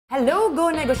Hello, Go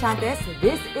Negosyantes!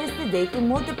 This is the day to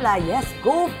multiply. Yes,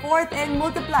 go forth and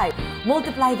multiply.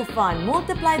 Multiply the fun,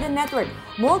 multiply the network,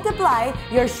 multiply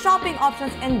your shopping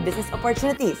options and business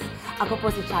opportunities. Ako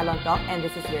po si Chalon Tok and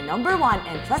this is your #1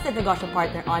 and trusted negosyo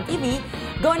partner on TV.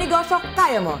 Go Negosyo,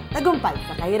 kaya mo, tagumpay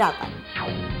sa kahirapan.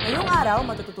 Ngayong araw,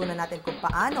 matututunan natin kung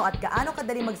paano at gaano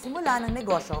kadali magsimula ng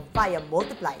negosyo via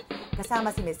Multiply. Kasama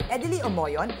si Miss Edily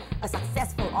Omoyon, a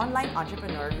successful online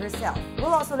entrepreneur herself.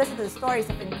 We'll also listen to the stories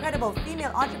of incredible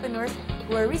female entrepreneurs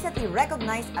who were recently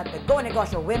recognized at the Go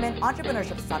Negosyo Women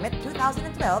Entrepreneurship Summit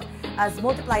 2012 as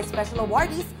Multiply Special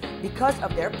Awardees because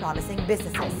of their promising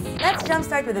businesses. Let's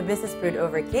jumpstart with the business brewed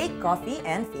over cake, coffee,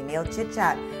 and female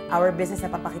chit-chat. Our business na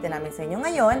papakita namin sa inyo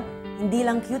ngayon, hindi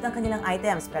lang cute ang kanilang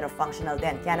items, pero functional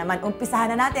din. Kaya naman,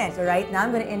 umpisahan na natin. So right now,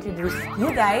 I'm going to introduce you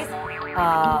guys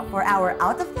for our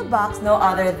out-of-the-box, no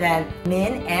other than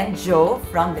Min and Joe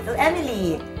from Little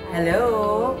Emily.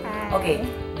 Hello! Hi. Okay,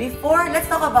 let's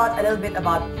talk about a little bit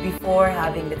about before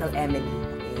having Little Emily.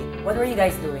 Okay, what were you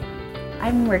guys doing?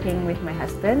 I'm working with my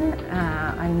husband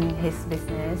on his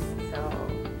business, so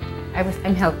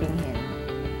I'm helping him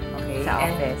sa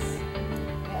office.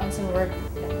 I also work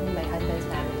in my husband's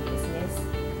family business,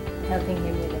 helping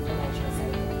him with the financial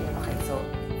side. Okay, so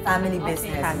family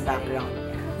business background.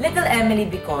 Little Emily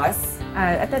because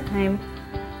At that time,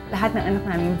 lahat ng anak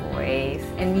namin boys,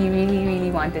 and we really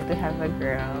wanted to have a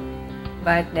girl.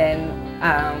 But then,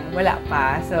 wala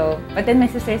pa. But then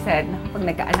my sister said, pag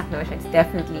nagkaanak daw siya, it's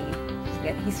definitely,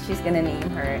 she's gonna name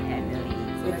her Emily.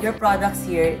 with your products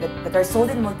here that are sold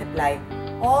in Multiply,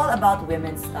 all about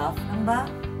women's stuff, lang ba?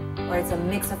 Or it's a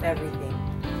mix of everything?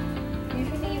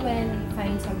 Usually when we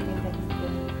find something that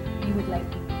we would like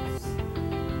to use,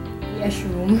 we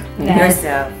assume that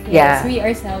Yourself. yes, we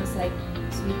ourselves like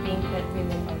use. We think that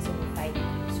women also will find it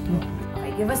useful.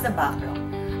 Okay, give us the background.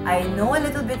 I know a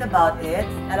little bit about it.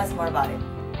 Tell us more about it.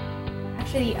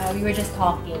 Actually, we were just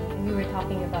talking, and we were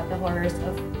talking about the horrors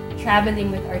of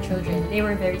traveling with our children. They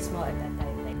were very small at that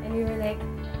time, and we were like,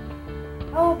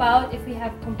 how about if we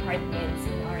have compartments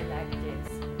in our luggages?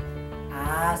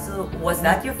 Ah, so was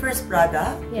that your first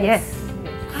product? Yes.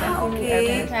 Ah, Definitely okay. our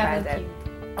first Travel product.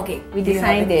 kit. Okay, We do you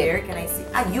have designed it. Here? Can I see?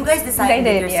 Ah, you guys designed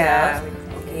it yourselves?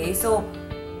 Yeah. Okay, so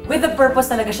with the purpose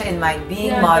talaga siya in mind,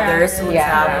 being Yeah, mothers who yeah,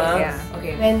 travel. yeah.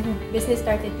 Okay. When business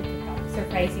started to pick up,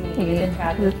 surprisingly, with the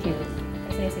travel Cute. kit,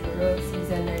 kasi siguro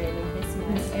season na rin yung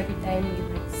business, every time we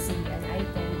would see an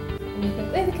item, and we think,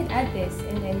 well, we could add this,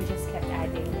 and then we just kept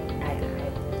adding and adding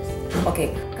items.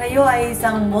 Okay, kayo ay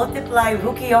isang Multiply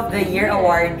Rookie of the Year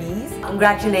awardees.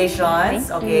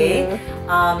 Congratulations. Thank Okay. you.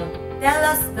 Tell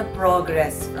us the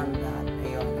progress from that.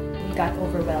 Ayun. We got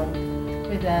overwhelmed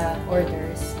with the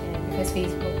orders, and because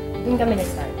Facebook, dun kami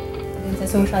nag-start, dun sa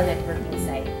social networking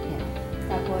site. Yeah.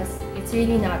 Tapos, it's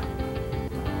really not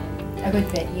a good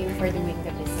venue for doing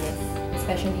the business,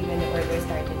 especially when the orders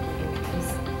started to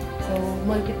increase. So,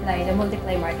 the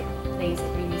Multiply marketplace,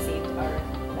 it really saved our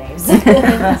lives,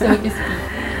 so to speak.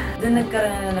 Doon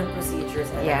nagkaroon na ng procedures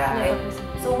talaga. Yeah. Right?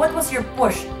 So what was your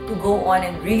push to go on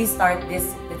and really start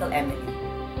this Little Emily?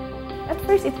 At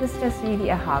first, it was just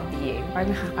really a hobby. Parang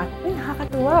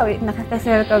nakakatuwa.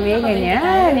 Nakakasell kami,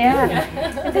 ganyan. Yeah.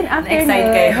 And then after Na-excite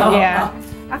nun, kayo. yeah.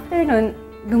 After nun,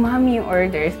 dumami yung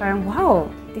orders. Parang, wow,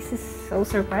 this is so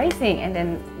surprising. And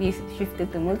then we shifted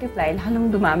to Multiply.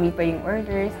 Lalong dumami pa yung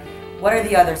orders. What are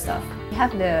the other stuff? We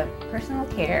have the personal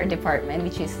care department,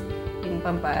 which is yung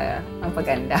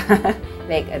pampaganda.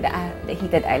 Like the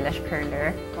heated eyelash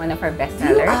curler, one of our best Do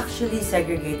you sellers. actually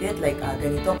segregate it? Like,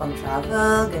 ganito pang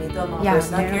travel, ganito mga Yeah,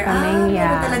 personal meron care? kaming,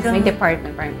 meron talagang... may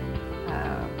department parang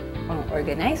pang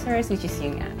organizers, which is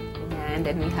yung and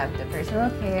then we have the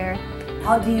personal care.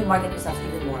 How do you market yourself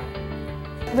even more?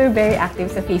 We're very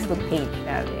active sa Facebook page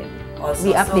namin. Also,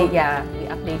 We update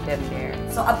them there.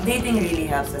 So updating really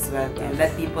helps as well to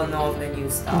let people know of the new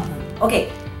stuff.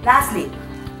 Okay, lastly,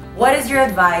 what is your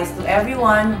advice to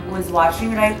everyone who is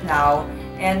watching right now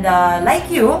and like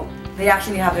you, they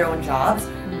actually have their own jobs,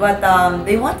 but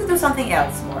they want to do something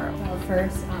else more? Well,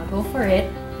 first, go for it.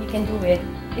 You can do it.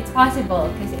 It's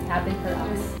possible because it happened for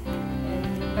us.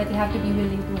 But you have to be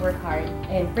willing to work hard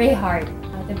and pray hard.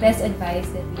 The best advice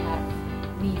that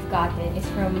we've gotten is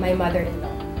from my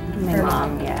mother-in-law. My Her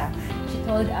mom, yeah. She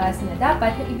told us na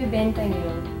dapat yung ibibenta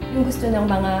niyo yung gusto ng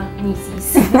mga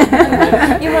misis.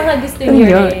 Yung mga gusto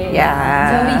niyo rin. Yeah.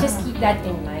 So we just keep that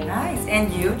in mind. Nice. And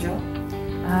you, Joe?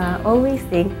 Always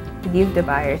think to give the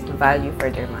buyers the value for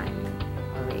their money.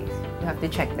 Always. You have to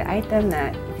check the item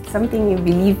na if it's something you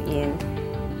believe in,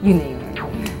 yun na yun.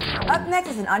 Up next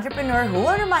is an entrepreneur who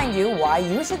will remind you why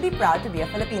you should be proud to be a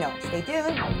Filipino. Stay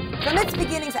tuned. From its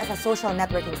beginnings as a social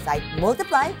networking site,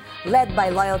 Multiply, led by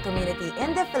loyal community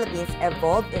in the Philippines,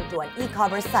 evolved into an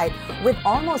e-commerce site with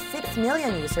almost 6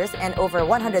 million users and over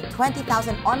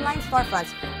 120,000 online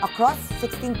storefronts across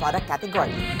 16 product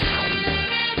categories.